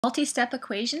Multi-step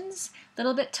equations, a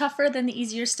little bit tougher than the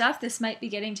easier stuff. This might be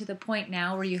getting to the point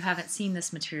now where you haven't seen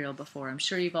this material before. I'm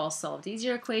sure you've all solved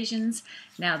easier equations.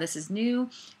 Now this is new,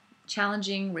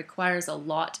 challenging, requires a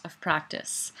lot of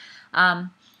practice.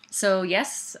 So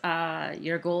yes,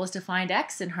 your goal is to find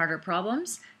x in harder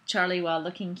problems. Charlie, while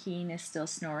looking keen, is still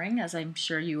snoring, as I'm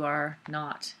sure you are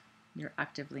not. You're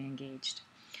actively engaged.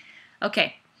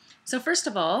 Okay, so first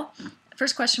of all,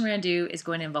 first question we're going to do is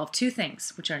going to involve two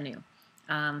things which are new.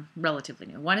 Relatively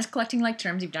new. One is collecting like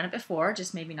terms. You've done it before,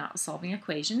 just maybe not solving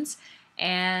equations.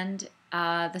 And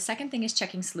the second thing is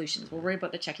checking solutions. We'll worry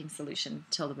about the checking solution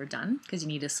till we're done because you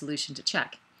need a solution to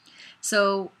check.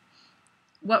 So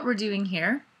what we're doing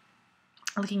here,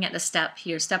 looking at the step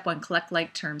here, step one, collect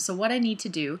like terms. So what I need to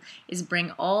do is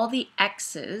bring all the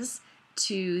x's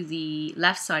to the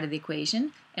left side of the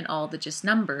equation and all the just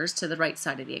numbers to the right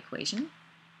side of the equation.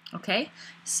 Okay,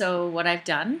 so what I've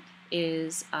done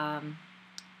is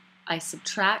I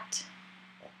subtract,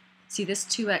 see this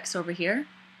 2x over here?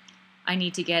 I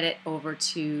need to get it over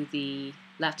to the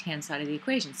left-hand side of the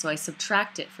equation. So I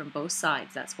subtract it from both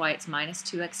sides. That's why it's minus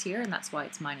 2x here, and that's why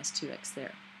it's minus 2x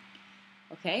there.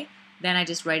 Okay? Then I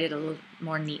just write it a little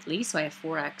more neatly. So I have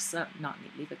 4x, not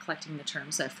neatly, but collecting the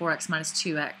terms. So I have 4x minus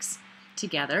 2x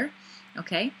together.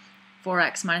 Okay?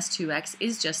 4x minus 2x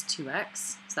is just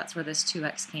 2x. So that's where this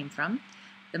 2x came from.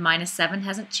 The minus 7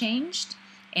 hasn't changed,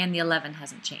 and the 11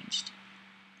 hasn't changed.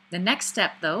 The next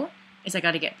step, though, is I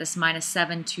got to get this minus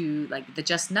 7 to, like, the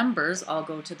just numbers all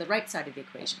go to the right side of the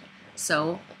equation.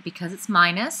 So because it's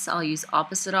minus, I'll use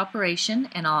opposite operation,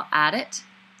 and I'll add it.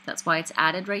 That's why it's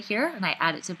added right here, and I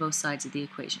add it to both sides of the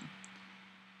equation.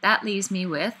 That leaves me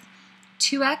with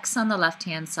 2x on the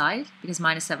left-hand side, because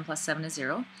minus 7 plus 7 is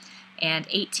 0, and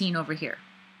 18 over here.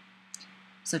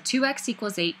 So 2x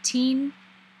equals 18.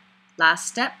 Last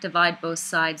step, divide both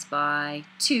sides by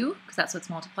 2, because that's what's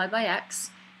multiplied by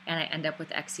x, and I end up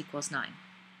with x equals 9.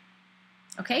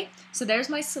 Okay, so there's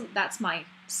that's my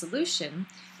solution.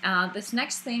 This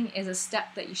next thing is a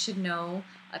step that you should know.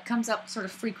 It comes up sort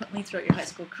of frequently throughout your high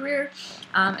school career,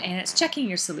 and it's checking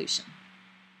your solution.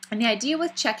 And the idea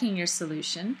with checking your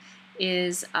solution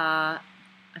is, I'm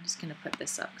just going to put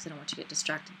this up because I don't want you to get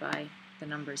distracted by the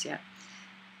numbers yet.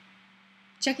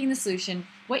 Checking the solution,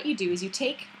 what you do is you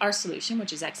take our solution,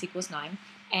 which is x equals 9,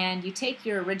 and you take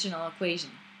your original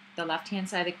equation, the left-hand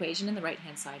side of the equation and the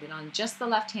right-hand side. And on just the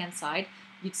left-hand side,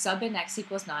 you'd sub in x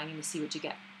equals 9 and you see what you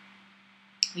get.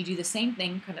 You do the same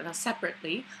thing kind of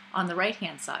separately on the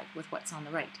right-hand side with what's on the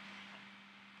right.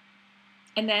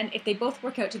 And then if they both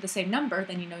work out to the same number,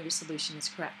 then you know your solution is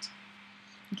correct.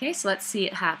 Okay, so let's see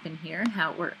it happen here and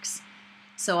how it works.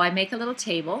 So I make a little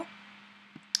table.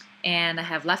 And I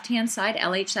have left-hand side,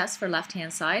 LHS for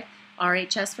left-hand side,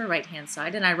 RHS for right-hand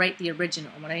side, and I write the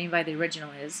original. And what I mean by the original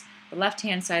is the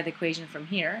left-hand side of the equation from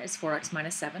here is 4x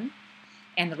minus 7,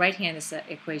 and the right-hand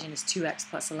equation is 2x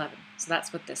plus 11. So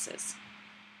that's what this is.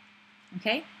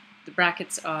 Okay? The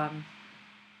brackets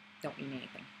don't mean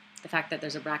anything. The fact that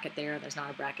there's a bracket there, there's not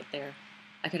a bracket there.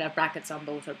 I could have brackets on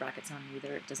both or brackets on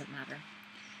neither. It doesn't matter.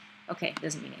 Okay, it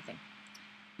doesn't mean anything.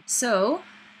 So,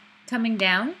 coming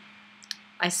down,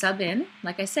 I sub in,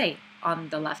 like I say, on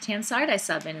the left-hand side, I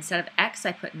sub in, instead of x,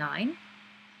 I put 9,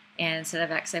 and instead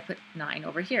of x, I put 9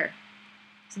 over here.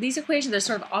 So these equations are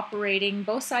sort of operating,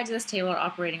 both sides of this table are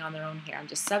operating on their own here. I'm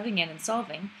just subbing in and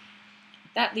solving.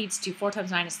 That leads to 4 times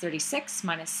 9 is 36,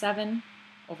 minus 7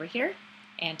 over here,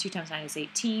 and 2 times 9 is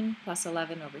 18, plus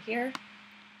 11 over here,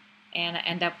 and I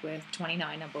end up with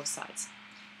 29 on both sides.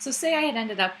 So say I had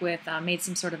ended up with, made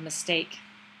some sort of mistake,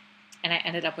 and I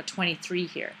ended up with 23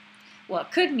 here. Well,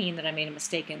 it could mean that I made a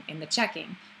mistake in the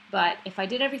checking, but if I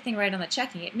did everything right on the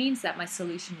checking, it means that my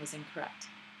solution was incorrect.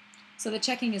 So the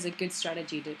checking is a good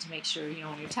strategy to make sure, you know,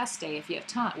 on your test day, if you have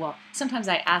time. Well, sometimes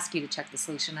I ask you to check the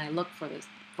solution. I look for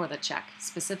the check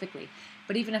specifically.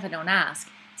 But even if I don't ask,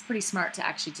 it's pretty smart to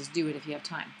actually just do it if you have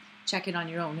time. Check it on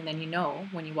your own, and then you know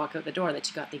when you walk out the door that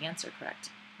you got the answer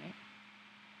correct. Right?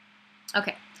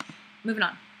 Okay, moving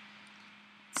on.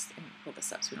 Let's pull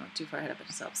this up so we don't get too far ahead of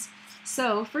ourselves.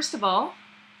 So first of all,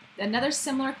 another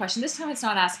similar question. This time it's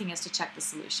not asking us to check the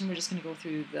solution. We're just going to go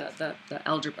through the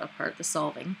algebra part, the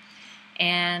solving.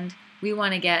 And we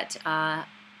want to get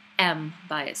m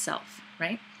by itself,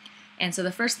 right? And so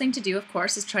the first thing to do, of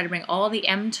course, is try to bring all the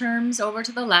m terms over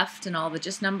to the left and all the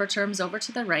just number terms over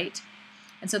to the right.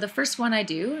 And so the first one I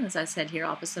do, as I said here,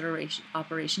 opposite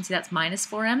operation, see that's minus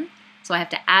 4m. So I have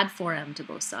to add 4m to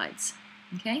both sides.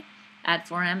 Okay? Add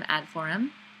 4m, add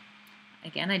 4m.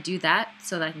 Again, I do that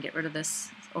so that I can get rid of this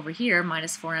over here.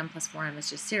 Minus 4m plus 4m is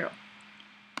just 0.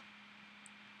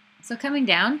 So coming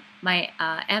down, my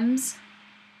m's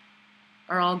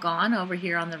are all gone over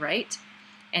here on the right.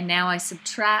 And now I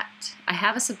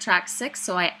have a subtract 6,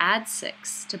 so I add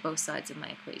 6 to both sides of my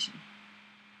equation.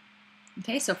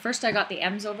 Okay, so first I got the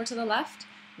m's over to the left.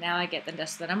 Now I get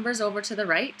the numbers over to the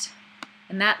right.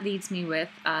 And that leaves me with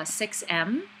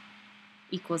 6m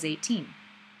equals 18.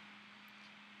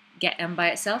 Get m by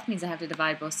itself means I have to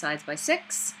divide both sides by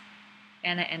 6.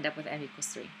 And I end up with m equals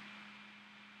 3.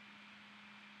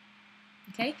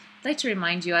 Okay, I'd like to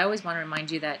remind you, I always want to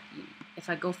remind you that if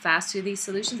I go fast through these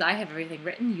solutions, I have everything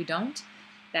written, you don't,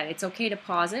 that it's okay to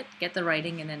pause it, get the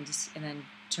writing, and then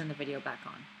turn the video back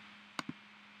on.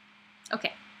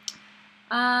 Okay,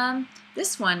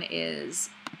 this one is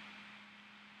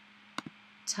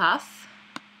tough.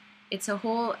 It's a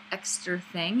whole extra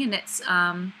thing, and it's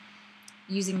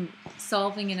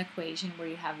solving an equation where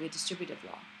you have the distributive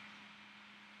law.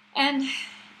 And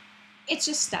it's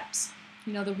just steps.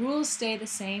 You know, the rules stay the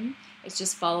same, it's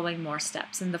just following more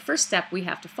steps. And the first step we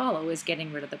have to follow is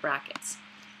getting rid of the brackets.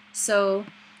 So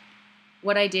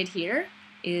what I did here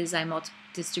is I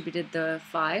distributed the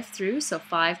 5 through, so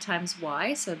 5 times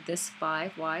y, so this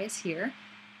 5y is here.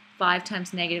 5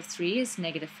 times negative 3 is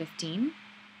negative 15,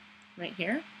 right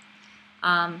here.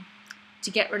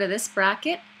 To get rid of this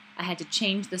bracket, I had to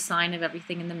change the sign of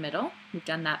everything in the middle. We've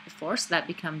done that before, so that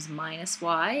becomes minus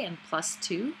y and plus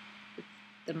 2.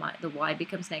 The y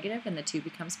becomes negative and the 2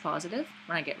 becomes positive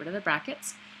when I get rid of the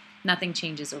brackets. Nothing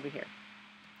changes over here.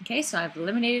 Okay, so I've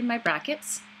eliminated my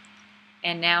brackets,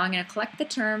 and now I'm going to collect the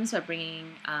terms by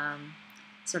bringing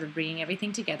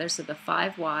everything together. So the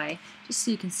 5y, just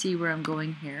so you can see where I'm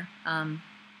going here.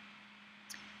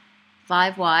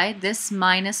 5y, this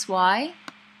minus y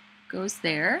goes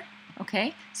there.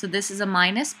 Okay, so this is a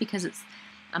minus because it's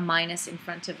a minus in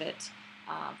front of it,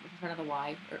 in front of the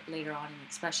y or later on in the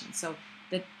expression. So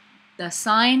the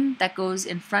sign that goes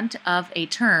in front of a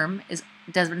term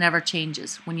never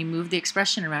changes. When you move the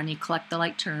expression around, you collect the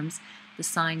like terms, the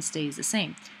sign stays the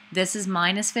same. This is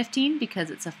minus 15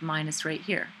 because it's a minus right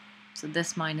here. So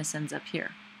this minus ends up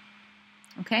here.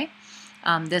 Okay,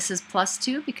 this is plus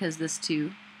 2 because this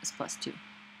 2 is plus 2.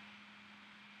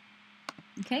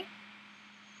 Okay.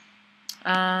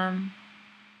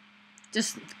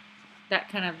 Just that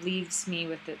kind of leaves me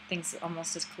with the things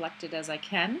almost as collected as I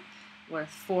can, where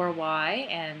 4y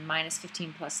and minus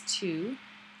 15 plus 2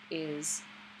 is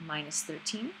minus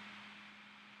 13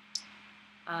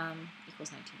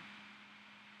 equals 19.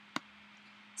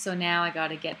 So now I got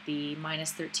to get the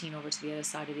minus 13 over to the other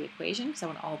side of the equation because I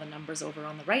want all the numbers over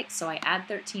on the right. So I add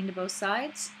 13 to both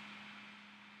sides.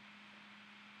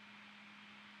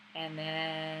 And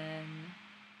then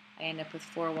I end up with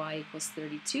 4y equals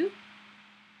 32.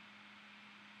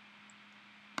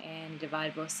 And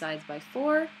divide both sides by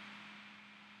 4.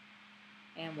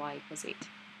 And y equals 8.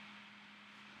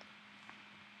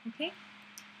 Okay?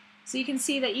 So you can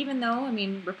see that even though,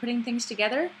 we're putting things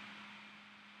together,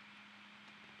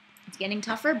 it's getting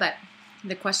tougher, but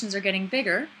the questions are getting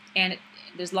bigger, and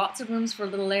there's lots of rooms for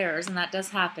little errors, and that does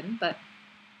happen, but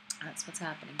that's what's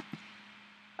happening.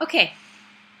 Okay,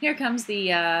 here comes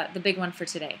the big one for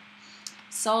today.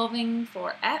 Solving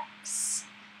for x.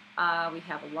 We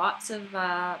have lots of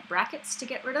brackets to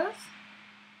get rid of,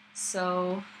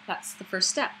 so that's the first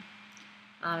step.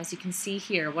 As you can see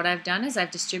here, what I've done is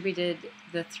I've distributed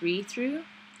the 3 through.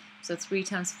 So 3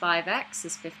 times 5x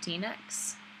is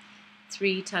 15x.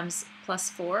 3 times plus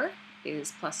 4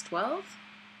 is plus 12.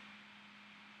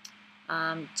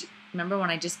 Remember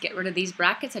when I just get rid of these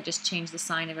brackets, I just change the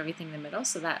sign of everything in the middle,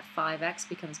 so that 5x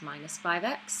becomes minus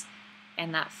 5x,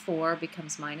 and that 4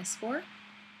 becomes minus 4.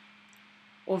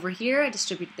 Over here, I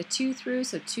distribute the 2 through,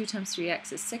 so 2 times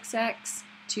 3x is 6x.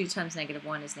 2 times negative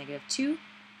 1 is negative 2.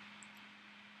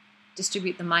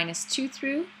 Distribute the minus 2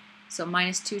 through, so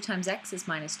minus 2 times x is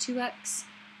minus 2x.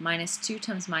 Minus 2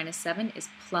 times minus 7 is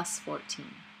plus 14.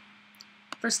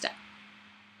 First step.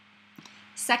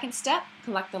 Second step,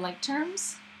 collect the like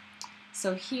terms.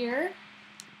 So here,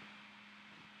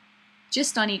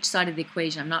 just on each side of the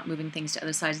equation, I'm not moving things to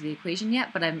other sides of the equation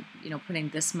yet, but I'm putting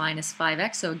this minus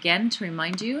 5x. So again, to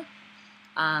remind you,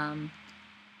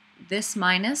 this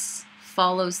minus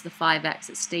follows the 5x.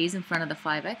 It stays in front of the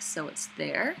 5x, so it's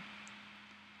there.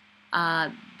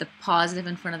 The positive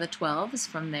in front of the 12 is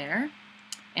from there,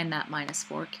 and that minus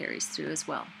 4 carries through as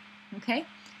well. Okay,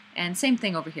 and same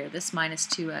thing over here. This minus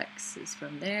 2x is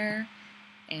from there,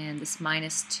 and this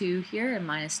minus 2 here and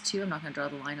minus 2, I'm not going to draw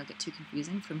the line, it'll get too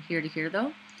confusing, from here to here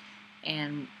though,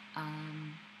 and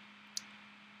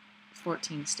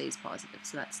 14 stays positive,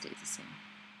 so that stays the same.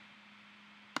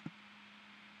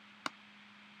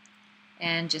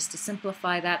 And just to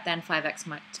simplify that, then 15x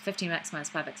minus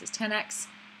 5x is 10x,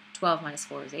 12 minus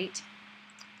 4 is 8,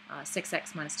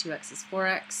 6x minus 2x is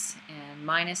 4x, and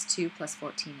minus 2 plus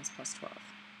 14 is plus 12.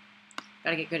 Got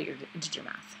to get good at your integer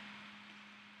math.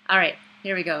 All right,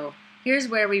 here we go. Here's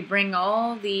where we bring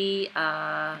all the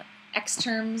x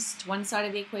terms to one side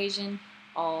of the equation,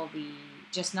 all the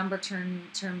just number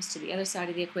terms to the other side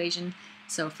of the equation.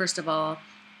 So first of all,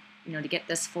 to get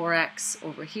this 4x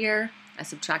over here, I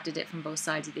subtracted it from both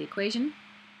sides of the equation.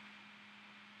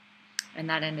 And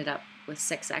that ended up with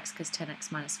 6x, because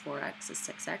 10x minus 4x is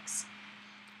 6x.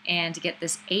 And to get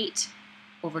this 8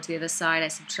 over to the other side, I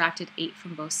subtracted 8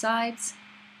 from both sides,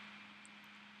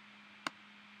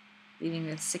 leaving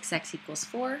with 6x equals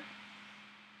 4.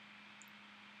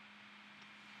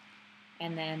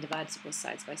 And then divides both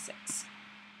sides by 6.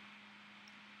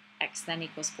 X then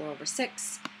equals 4 over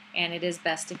 6. And it is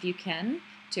best, if you can,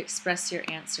 to express your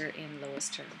answer in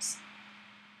lowest terms.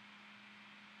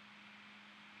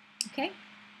 Okay?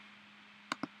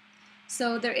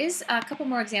 So there is a couple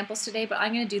more examples today, but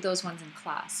I'm going to do those ones in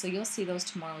class. So you'll see those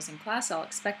tomorrows in class. I'll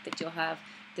expect that you'll have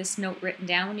this note written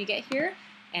down when you get here,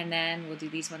 and then we'll do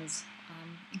these ones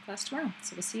in class tomorrow.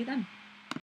 So we'll see you then.